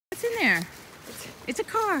It's a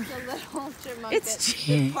car. It's a little chipmunk It's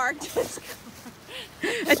that parked his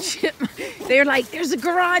car. a chipmunk. They're like, there's a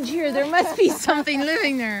garage here. There must be something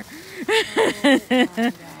living there. Oh my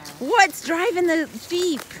God. What's driving the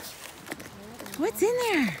Jeep? What's in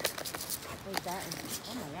there? Oh my God,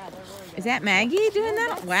 they're really good. Is that Maggie doing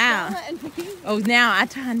that? Wow. Oh, now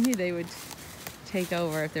I knew they would take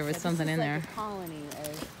over if there was something in there. This is like a colony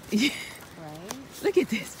of, Yeah. right? Look at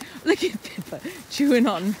this. Look at Pippa chewing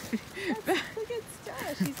on. Look at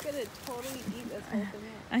Stella. She's gonna totally eat this whole thing up.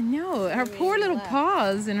 I know. Her Maybe poor little left.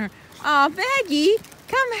 paws and her. Oh, Maggie,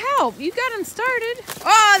 come help. You got them started.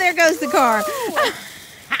 Oh, there goes the car.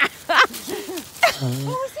 What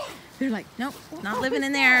was that? They're like, nope, not living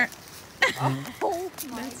in there. Oh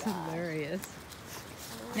my That's God. hilarious.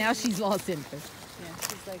 Now she's lost interest. Yeah,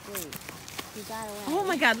 she's like, wait, you got away. Oh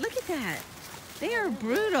my God, look at that. They are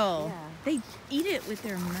brutal. Yeah. They eat it with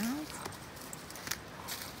their mouths.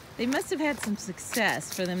 They must have had some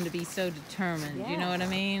success for them to be so determined. You know what I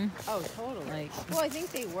mean? Oh, totally. Like, well, I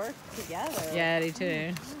think they work together. yeah, they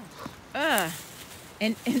do. Ugh.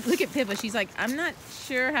 And look at Pippa. She's like, I'm not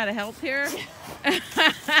sure how to help here.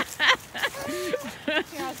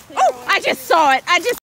 Oh, I just saw it.